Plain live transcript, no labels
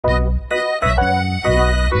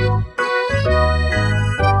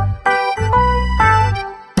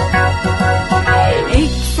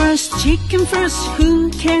first, who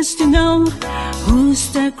cares to know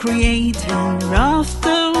who's the creator of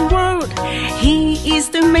the world? He is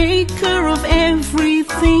the maker of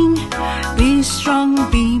everything. Be strong,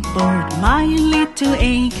 be bold, my little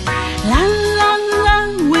egg. La la la,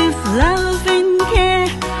 with love and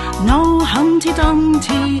care. No humpty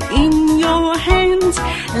dumpty in your hands.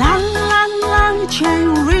 La la la,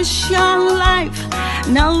 cherish your life.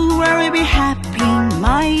 No worry, be happy,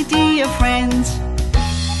 my dear friends.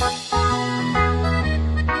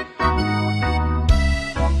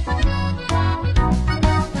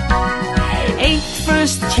 Egg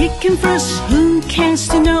first, chicken first, who cares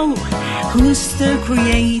to know who's the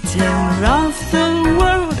creator of the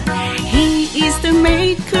world? He is the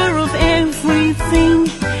maker of everything.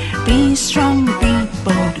 Be strong, be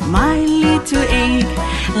bold, my little egg.